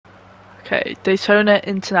Okay, Daytona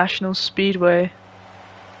International Speedway.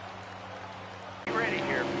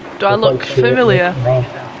 Do I look familiar?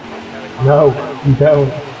 No, you don't.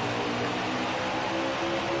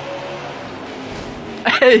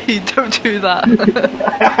 Hey, don't do that.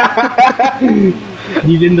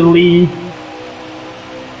 He's in the lead.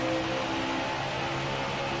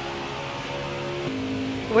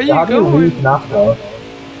 Where are How you do you lose going? Nascar?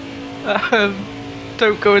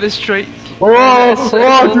 Don't go in a straight.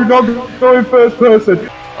 Oh, do not go in first person.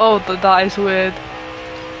 Oh, that is weird.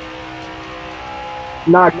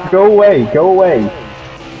 Nah, go away, go away.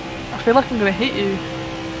 I feel like I'm gonna hit you.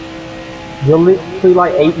 You're literally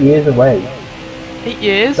like 8 years away. 8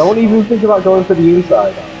 years? Don't even think about going for the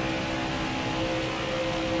inside.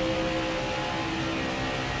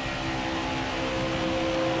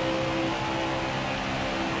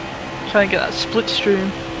 Trying to get that split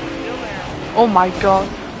stream. Oh my god.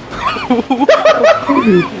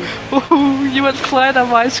 You went flying on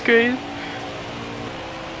my screen.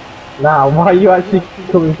 Nah, why are you actually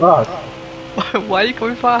coming fast? Why are you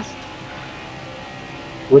going fast?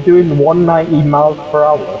 We're doing 190 miles per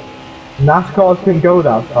hour. NASCARs can go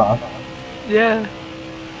that fast. Yeah.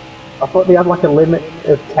 I thought they had like a limit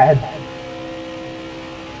of 10.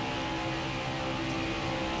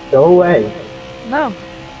 Go away. No.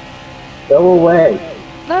 Go away.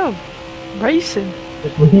 No. Racing.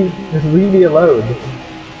 Just leave me alone.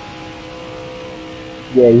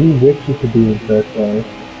 Yeah, you wish you could be in first place.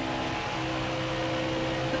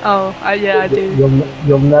 Oh, yeah, I do.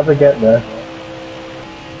 You'll never get there.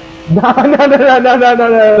 No, no, no, no, no, no, no,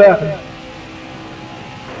 no.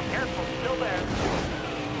 Careful, still there.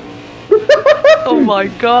 Oh my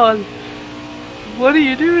god. What are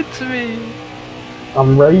you doing to me?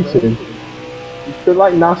 I'm racing. It's been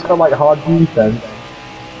like NASCAR, like hard defense.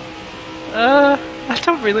 I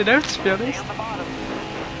don't really know, to be honest.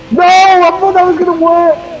 No, I thought that was gonna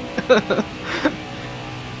work.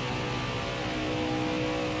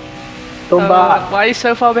 Come back. Why are you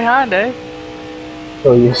so far behind, eh?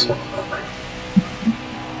 Oh, yes.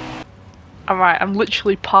 Alright, I'm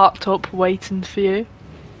literally parked up waiting for you.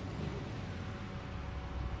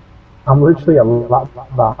 I'm literally a lap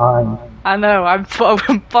behind. I know, I'm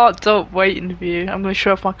parked up waiting for you. I'm going to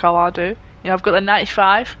show off my car, I do. Yeah, I've got the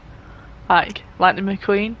 95. Like, Lightning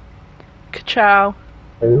McQueen. Ka-chow.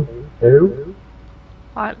 Who? Who?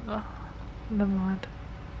 Never mind.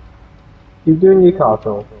 You doing your car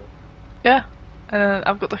tour? Yeah.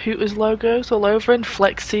 I've got the Hooters logos all over and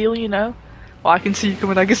Flex Seal, you know. Well, I can see you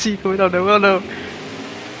coming, I can see you coming. Oh no, oh no.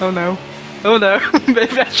 Oh no. Oh no.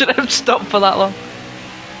 Maybe I should have stopped for that long.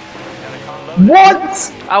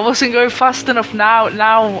 What? I wasn't going fast enough now.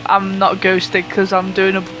 Now I'm not ghosted because I'm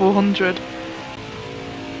doing a 400.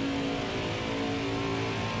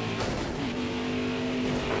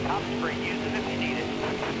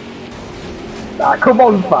 Ah, come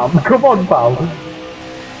on, pal. Come on, pal.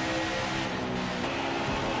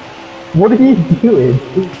 What are you doing?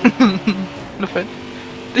 Nothing.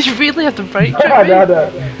 Did you really have to brake check me? No.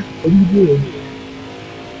 What are you doing?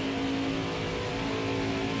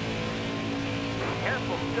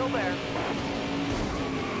 Careful, still there.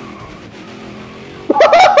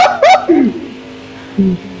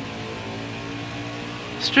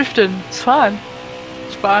 It's drifting. It's fine.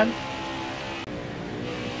 It's fine.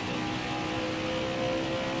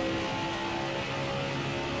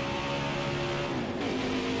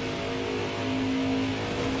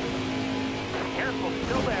 Careful,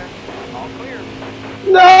 still there. All clear.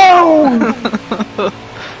 No!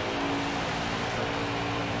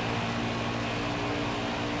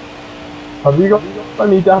 Have you got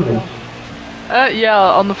any damage? Yeah,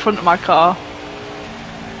 on the front of my car.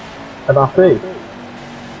 Can I see?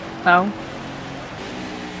 No.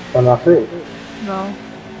 Can I see? No.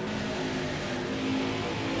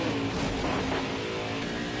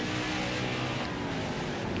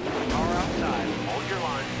 Car outside. Hold your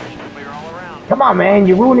line. Clear all around. Come on, man,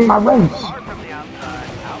 you're ruining my race. Car from the outside.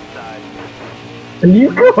 Outside. Are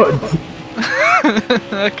you good?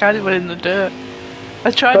 I kind of went in the dirt. I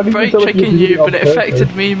tried Don't even brake tell me checking you did you, it on but it purpose.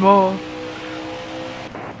 affected me more.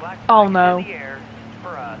 Black Oh flag no. in the air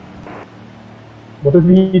for us. What have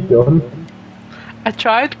you done? I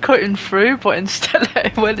tried cutting through, but instead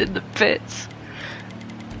I went in the pits.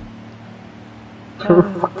 You're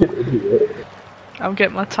a fucking idiot. I'm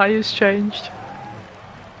getting my tyres changed.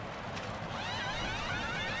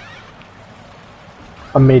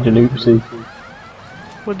 I made an oopsie.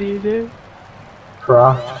 What do you do?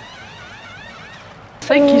 Crash.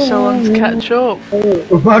 Thank you so long to catch up.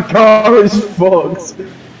 My car is fucked.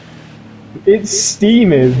 It's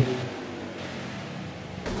steaming.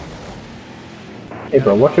 Hey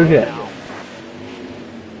bro, what's your jet?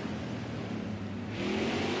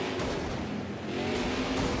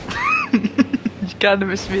 Kinda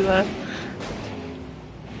missed me there.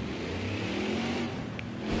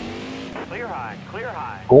 Clear high, clear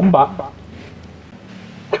high. Going back.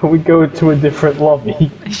 Can we go to a different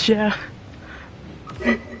lobby? Yeah.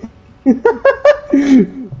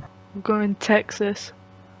 I'm going Texas.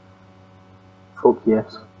 Fuck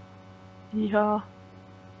yes. Yeah.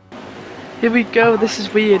 Here we go, this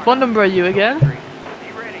is weird. What number are you again? Be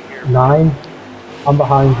ready here. 9. I'm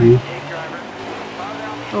behind you. Take driver. Fire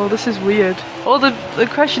down the Oh, this is weird. Oh, they're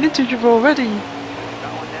crashing into each other already. got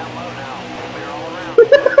one down low now. Clear all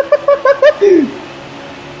around.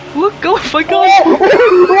 Look, oh my god!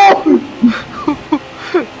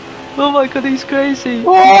 Oh my god, he's crazy.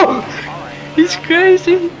 He's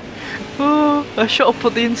crazy. Oh, I shot up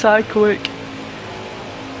on the inside quick.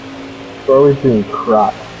 Bro is doing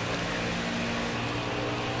crap.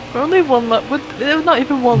 We're only one lap. They're not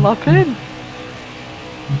even one lap in.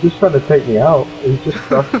 He's just trying to take me out. He's just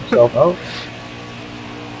crashed himself out.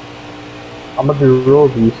 I'm gonna do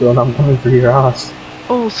road you, so I'm coming for your ass.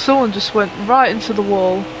 Oh, someone just went right into the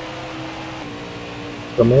wall.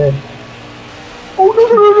 Come in. Oh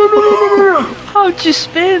no! How'd you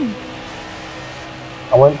spin?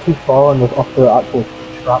 I went too far and was off the actual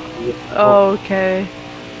track. Oh, okay.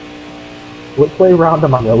 Which way round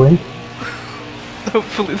am I going?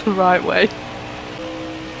 Hopefully the right way.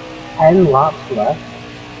 10 laps left.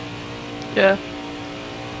 Yeah.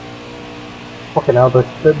 Fucking hell, the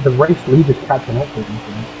race leader's catching up with me.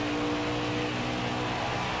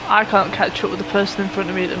 I can't catch up with the person in front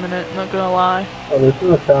of me at the minute, not gonna lie. Well, there's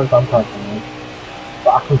still a chance I'm catching up.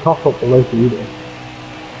 But I can top up the race leader.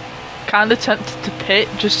 Kinda tempted to pit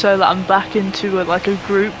just so that I'm back into like a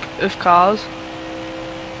group of cars.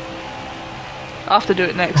 I'll have to do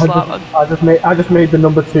it next lap. I just made the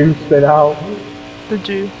number 2 spin out. Did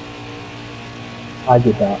you? I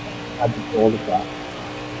did that. I did all of that.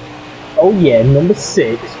 Oh yeah, number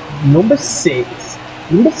 6. Number 6.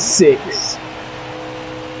 Number 6.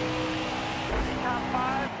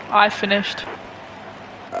 I finished.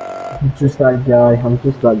 I'm just that guy. I'm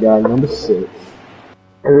just that guy. Number 6.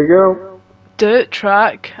 Here we go. Dirt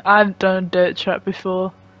track. I haven't done a dirt track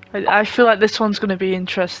before. I feel like this one's gonna be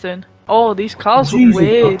interesting. Oh, these cars look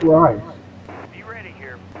weird. That's right. Be ready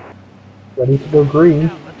here. Ready to go green.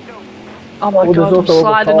 Let's go. Oh my god, I'm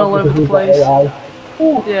sliding all over the place. Yeah.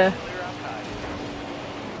 Clear outside.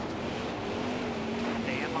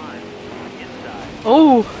 Stay in line. Inside.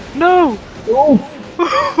 Oh, no! Oh,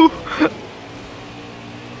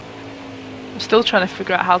 I'm still trying to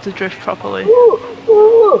figure out how to drift properly. oh,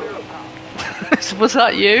 Was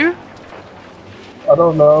that you? I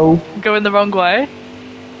don't know. Going the wrong way?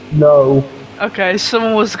 No. Okay,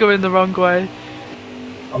 someone was going the wrong way.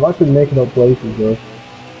 I'm actually making up places though.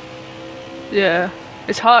 Yeah.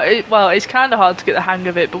 It's hard, well, it's kind of hard to get the hang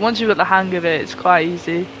of it, but once you've got the hang of it, it's quite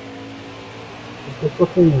easy. It's just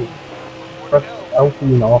fucking press LT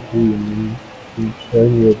and RT and you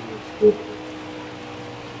turn your foot.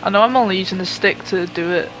 I know I'm only using the stick to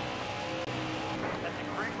do it. That's a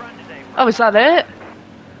great run today. Oh, is that it?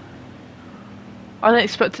 I didn't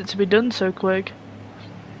expect it to be done so quick.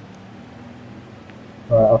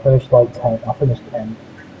 Right, I finished like 10. I finished 10.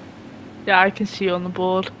 Yeah, I can see you on the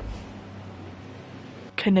board.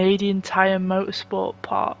 Canadian Tire Motorsport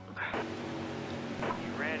Park.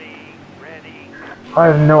 Ready, ready. I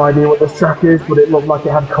have no idea what this track is, but it looked like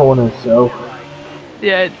it had corners, so.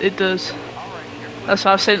 Yeah, it does. That's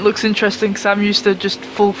why I was saying it looks interesting because I'm used to just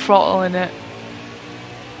full throttle in it.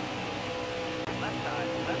 Left side,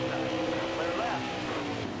 clear left.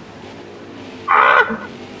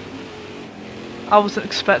 I wasn't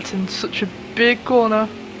expecting such a big corner.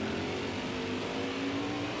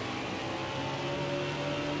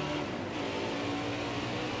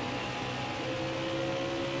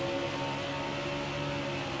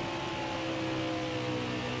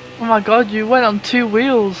 Oh my god, you went on 2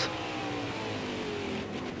 wheels.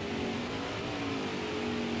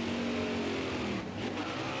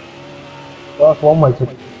 That's one way to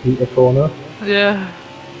beat a corner. Yeah.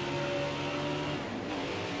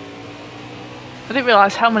 I didn't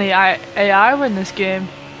realise how many AI were in this game.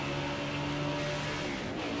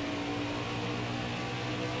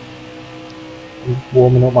 I'm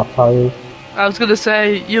warming up my tyres. I was gonna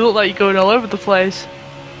say, you look like you're going all over the place.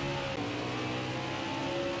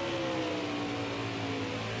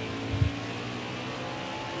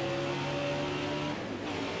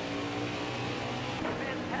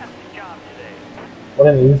 Fantastic job today. What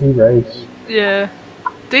an easy race. Yeah.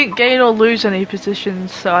 Didn't gain or lose any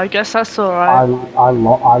positions, so I guess that's alright. I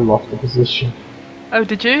lost the position. Oh,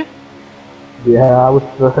 did you? Yeah, I was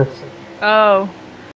first. Oh.